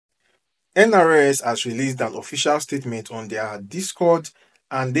NRS has released an official statement on their Discord,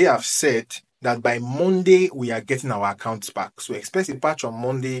 and they have said that by Monday we are getting our accounts back. So expect a patch on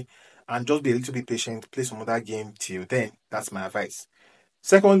Monday and just be a little bit patient, play some other game till then. That's my advice.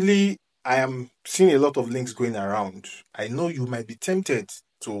 Secondly, I am seeing a lot of links going around. I know you might be tempted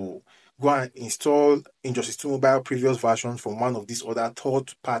to go and install Injustice 2 Mobile previous versions from one of these other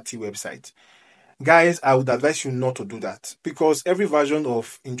third party websites. Guys, I would advise you not to do that because every version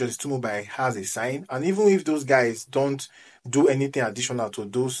of Injustice 2 Mobile has a sign, and even if those guys don't do anything additional to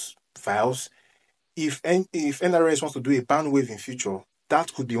those files, if NRS wants to do a ban waive in future,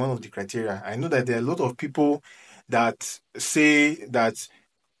 that could be one of the criteria. I know that there are a lot of people that say that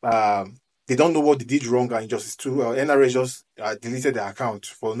they don't know what they did wrong and Injustice 2 NRS just deleted their account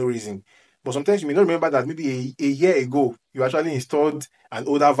for no reason. But sometimes you may not remember that maybe a year ago you actually installed an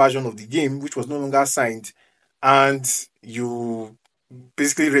older version of the game which was no longer signed, and you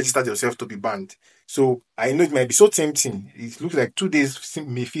basically registered yourself to be banned. So I know it might be so tempting. It looks like 2 days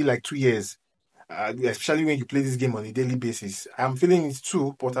may feel like 2 years, especially when you play this game on a daily basis. I'm feeling it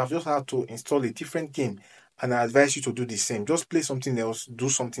too, but I've just had to install a different game, and I advise you to do the same. Just play something else, do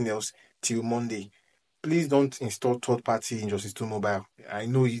something else till Monday. Please don't install third party Injustice 2 Mobile. I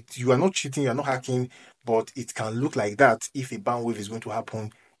know you are not cheating, you are not hacking, but it can look like that if a ban wave is going to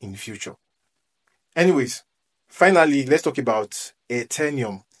happen in the future. Anyways, finally, let's talk about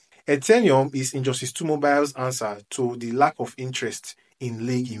Eternium. Eternium is Injustice 2 Mobile's answer to the lack of interest in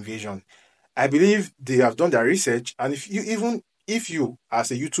League Invasion. I believe they have done their research, and if you as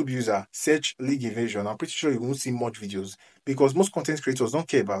a YouTube user search League Invasion, I'm pretty sure you won't see much videos because most content creators don't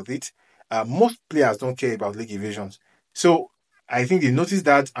care about it. Most players don't care about League Invasions. So I think they noticed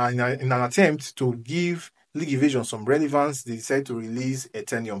that, and in an attempt to give League Invasion some relevance, they decided to release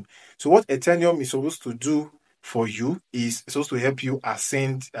Eternium. So what Eternium is supposed to do for you is supposed to help you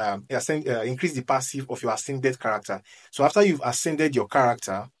increase the passive of your ascended character. So after you've ascended your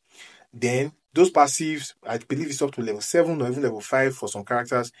character, then those passives, I believe it's up to level 7 or even level 5 for some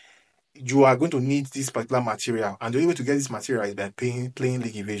characters, you are going to need this particular material. And the only way to get this material is by playing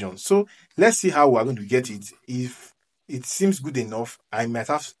League Invasion. So let's see how we're going to get it. If it seems good enough, I might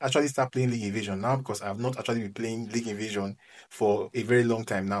have actually start playing League Invasion now because I've not actually been playing League Invasion for a very long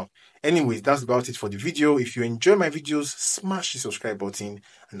time now. Anyways, that's about it for the video. If you enjoy my videos, smash the subscribe button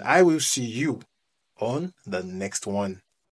and I will see you on the next one.